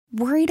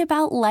Worried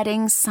about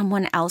letting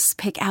someone else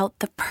pick out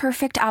the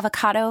perfect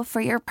avocado for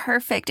your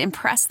perfect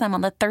impress them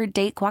on the third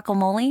date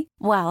guacamole?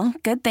 Well,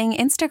 good thing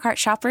Instacart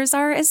shoppers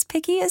are as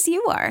picky as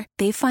you are.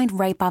 They find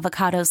ripe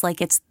avocados like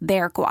it's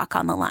their guac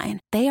on the line.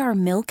 They are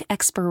milk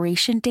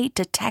expiration date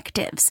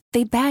detectives.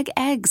 They bag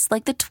eggs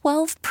like the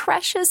 12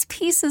 precious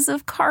pieces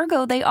of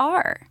cargo they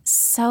are.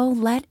 So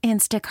let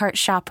Instacart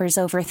shoppers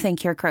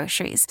overthink your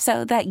groceries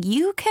so that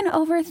you can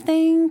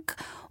overthink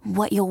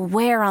what you'll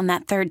wear on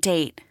that third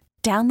date.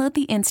 Download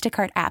the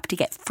Instacart app to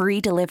get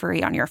free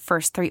delivery on your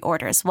first 3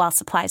 orders while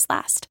supplies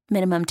last.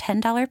 Minimum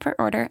 $10 per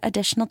order.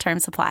 Additional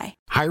terms apply.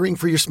 Hiring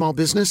for your small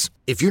business?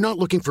 If you're not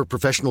looking for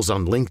professionals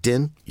on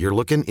LinkedIn, you're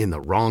looking in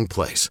the wrong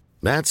place.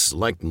 That's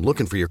like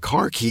looking for your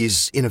car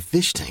keys in a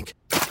fish tank.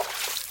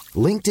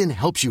 LinkedIn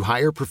helps you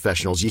hire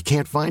professionals you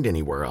can't find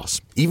anywhere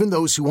else, even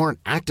those who aren't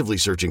actively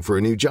searching for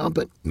a new job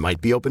but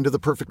might be open to the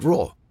perfect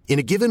role. In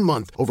a given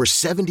month, over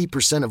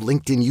 70% of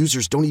LinkedIn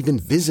users don't even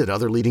visit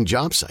other leading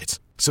job sites.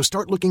 So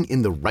start looking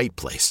in the right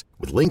place.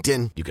 With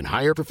LinkedIn, you can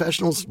hire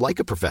professionals like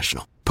a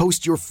professional.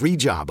 Post your free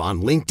job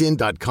on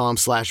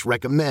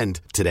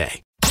linkedin.com/recommend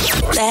today.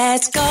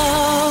 Let's go.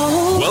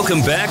 Welcome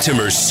back to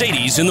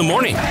Mercedes in the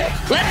Morning.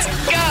 Let's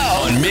go.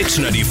 On Mix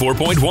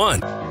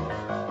 94.1.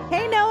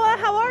 Hey, Noah,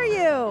 how are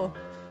you?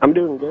 I'm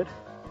doing good.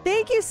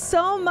 Thank you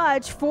so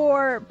much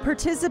for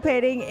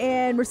participating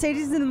in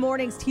Mercedes in the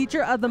Morning's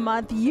Teacher of the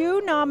Month.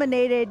 You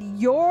nominated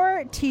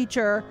your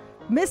teacher,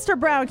 Mr.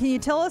 Brown. Can you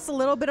tell us a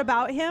little bit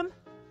about him?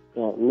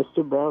 Yeah,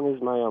 Mr. Brown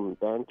is my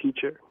band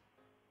teacher.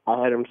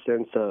 I had him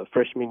since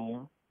freshman year.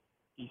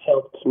 He's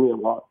helped me a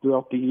lot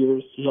throughout the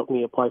years. He helped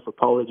me apply for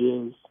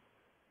colleges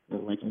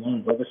and like a lot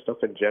of other stuff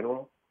in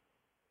general.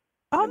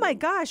 Oh my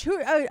gosh,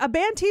 a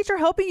band teacher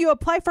helping you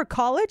apply for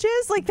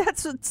colleges? Like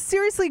that's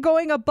seriously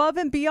going above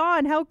and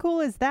beyond. How cool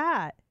is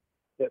that?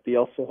 Yeah, he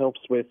also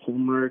helps with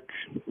homework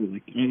and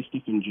like any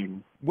stuff in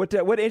general.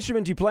 What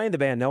instrument do you play in the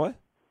band, Noah?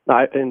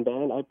 In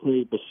band, I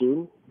play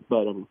bassoon,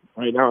 but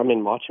right now I'm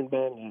in marching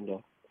band,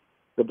 and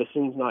the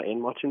bassoon's not in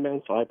marching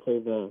band, so I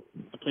play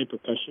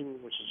percussion,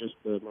 which is just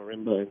the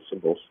marimba and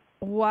cymbals.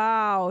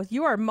 Wow,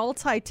 you are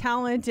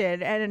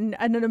multi-talented and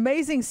an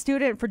amazing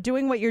student for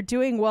doing what you're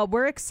doing. Well,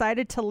 we're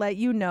excited to let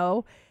you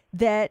know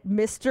that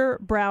Mr.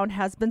 Brown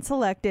has been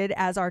selected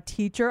as our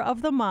Teacher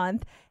of the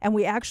Month, and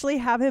we actually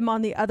have him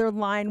on the other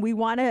line. We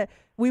want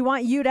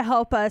you to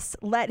help us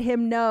let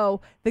him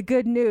know the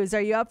good news.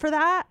 Are you up for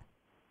that?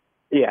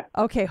 Yeah.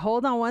 Okay,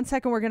 hold on one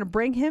second. We're going to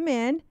bring him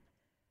in.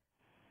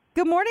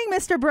 Good morning,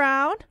 Mr.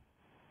 Brown.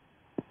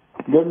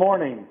 Good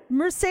morning.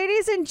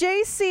 Mercedes and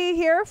JC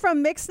here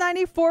from Mix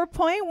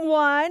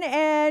 94.1,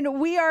 and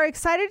we are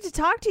excited to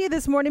talk to you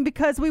this morning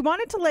because we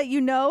wanted to let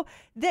you know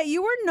that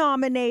you were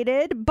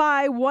nominated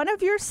by one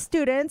of your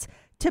students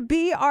to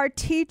be our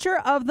Teacher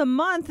of the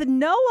Month.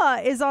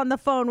 Noah is on the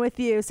phone with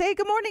you. Say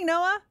good morning,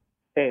 Noah.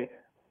 Hey.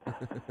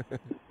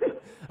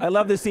 I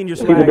love the senior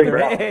swag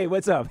there. Hey,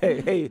 what's up?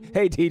 Hey,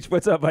 Teach,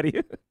 what's up,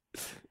 buddy?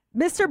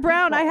 Mr.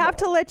 Brown, I have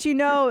to let you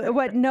know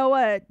what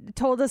Noah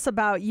told us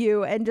about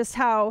you and just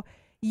how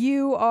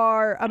you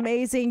are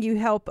amazing. You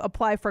help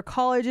apply for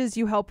colleges.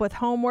 You help with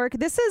homework.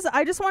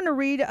 I just want to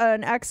read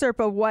an excerpt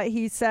of what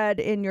he said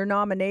in your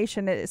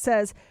nomination. It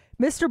says,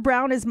 Mr.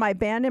 Brown is my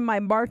band and my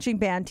marching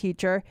band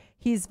teacher.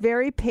 He's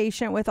very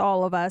patient with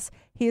all of us.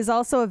 He is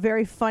also a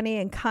very funny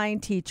and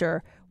kind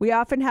teacher. We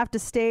often have to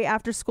stay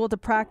after school to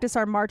practice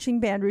our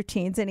marching band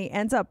routines, and he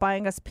ends up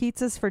buying us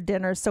pizzas for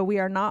dinner so we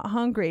are not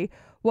hungry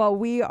while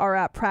we are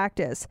at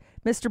practice.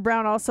 Mr.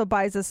 Brown also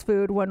buys us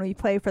food when we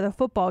play for the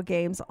football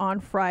games on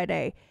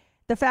Friday.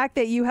 The fact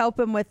that you help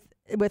him with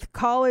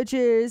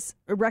colleges,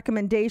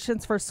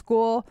 recommendations for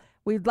school,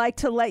 we'd like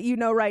to let you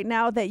know right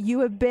now that you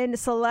have been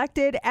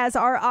selected as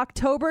our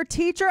October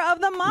Teacher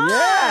of the Month.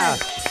 Yeah.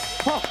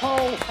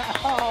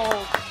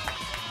 Oh,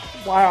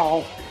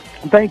 wow.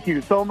 Thank you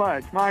so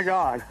much. My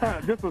God,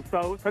 this was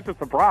such a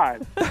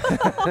surprise.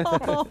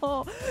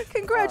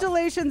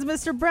 Congratulations,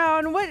 Mr.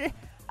 Brown.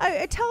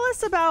 Tell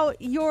us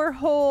about your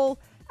whole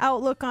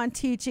outlook on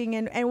teaching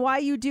and why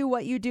you do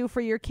what you do for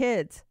your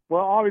kids.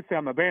 Well, obviously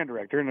I'm a band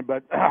director,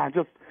 but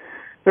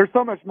there's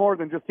so much more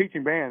than just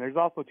teaching band. There's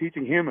also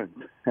teaching humans.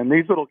 And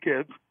these little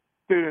kids,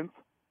 students,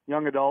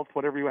 young adults,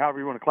 however you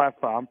want to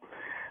classify them,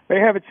 they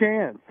have a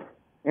chance.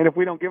 And if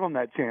we don't give them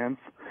that chance,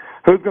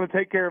 who's going to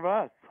take care of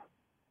us?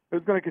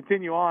 Who's going to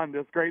continue on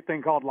this great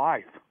thing called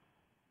life?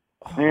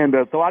 And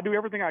so I do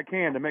everything I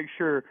can to make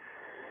sure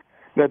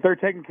that they're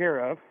taken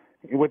care of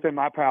within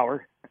my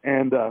power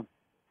and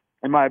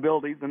my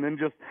abilities, and then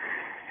just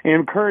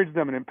encourage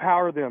them and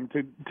empower them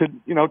to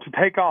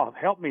take off.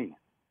 Help me,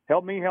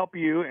 help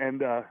you,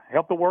 and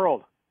help the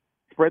world.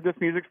 Spread this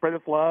music, spread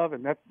this love,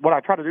 and that's what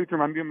I try to do through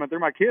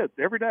my kids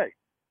every day.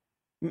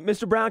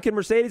 Mr. Brown, can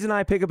Mercedes and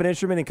I pick up an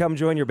instrument and come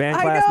join your band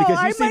I class? know,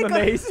 Because you I'm seem like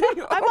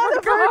amazing. I'm on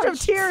the verge of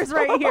tears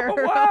right here.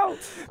 Oh,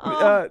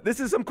 wow. This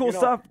is some cool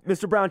stuff,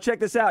 Mr. Brown. Check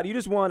this out. You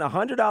just won a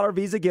 $100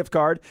 Visa gift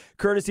card,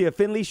 courtesy of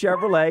Finley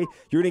Chevrolet.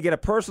 You're going to get a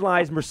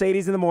personalized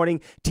Mercedes in the Morning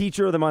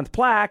Teacher of the Month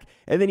plaque.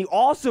 And then you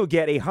also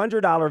get a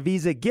 $100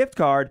 Visa gift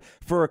card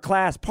for a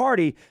class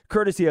party,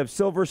 courtesy of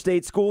Silver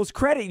State Schools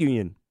Credit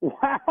Union.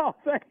 Wow,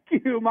 thank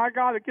you. My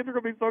God, the kids are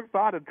going to be so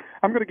excited.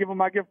 I'm going to give them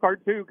my gift card,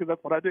 too, because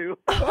that's what I do.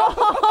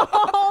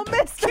 Oh,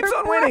 Mr. Keeps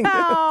on winning.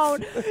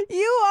 Brown,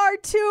 you are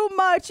too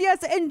much.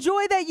 Yes,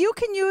 enjoy that. You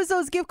can use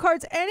those gift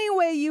cards any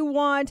way you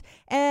want,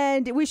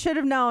 and we should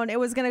have known it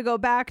was going to go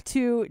back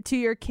to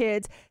your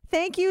kids.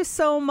 Thank you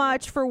so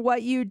much for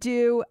what you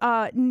do.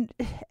 And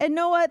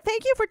Noah,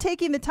 thank you for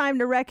taking the time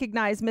to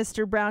recognize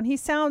Mr. Brown. He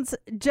sounds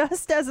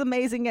just as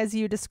amazing as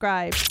you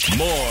described.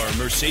 More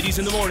Mercedes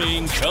in the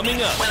Morning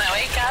coming up When I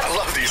wake up, I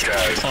love these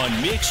guys.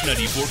 on Mix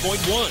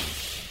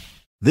 94.1.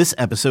 This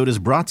episode is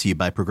brought to you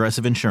by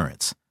Progressive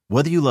Insurance.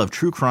 Whether you love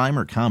true crime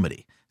or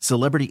comedy,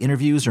 celebrity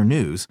interviews or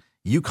news,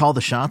 you call the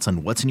shots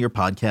on what's in your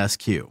podcast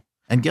queue.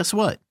 And guess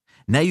what?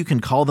 Now you can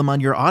call them on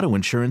your auto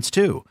insurance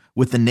too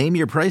with the Name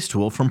Your Price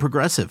tool from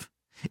Progressive.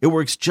 It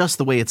works just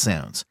the way it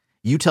sounds.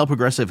 You tell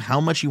Progressive how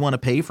much you want to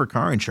pay for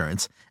car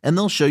insurance, and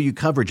they'll show you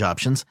coverage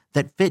options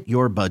that fit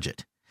your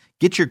budget.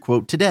 Get your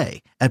quote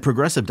today at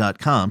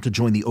Progressive.com to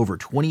join the over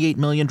 28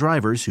 million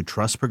drivers who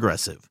trust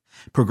Progressive.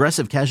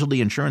 Progressive Casualty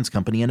Insurance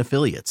Company and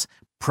Affiliates.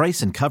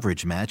 Price and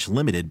coverage match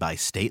limited by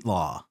state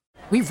law.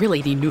 We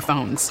really need new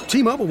phones.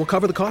 T-Mobile will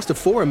cover the cost of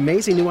 4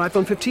 amazing new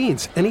iPhone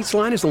 15s, and each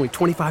line is only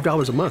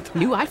 $25 a month.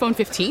 New iPhone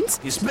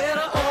 15s? It's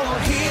better over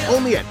here.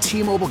 Only at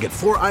T-Mobile, get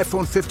 4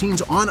 iPhone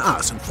 15s on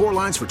us and 4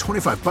 lines for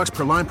 $25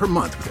 per line per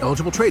month with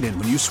eligible trade-in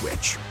when you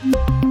switch.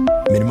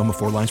 Minimum of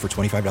 4 lines for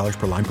 $25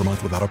 per line per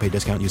month with autopay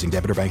discount using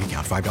debit or bank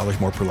account.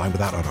 $5 more per line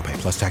without autopay,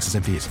 plus taxes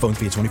and fees. Phone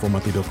fee at 24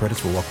 monthly bill credits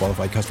for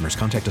well-qualified customers.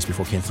 Contact us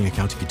before canceling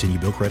account to continue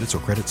bill credits or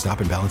credit stop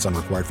and balance on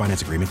required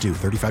finance agreement due.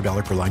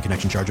 $35 per line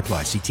connection charge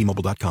applies. See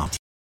T-Mobile.com.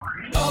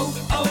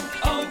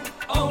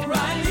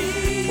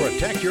 O'Reilly.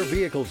 Protect your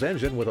vehicle's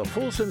engine with a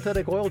full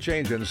synthetic oil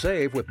change and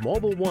save with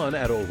Mobil 1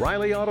 at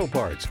O'Reilly Auto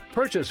Parts.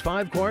 Purchase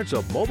 5 quarts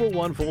of Mobil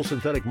 1 full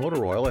synthetic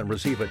motor oil and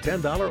receive a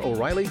 $10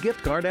 O'Reilly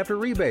gift card after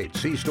rebate.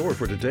 See store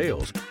for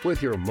details.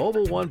 With your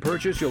Mobil 1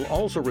 purchase, you'll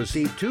also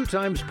receive 2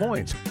 times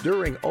points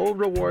during O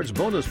Rewards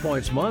Bonus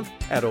Points Month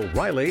at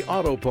O'Reilly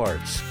Auto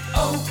Parts.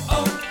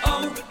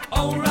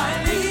 O'Reilly.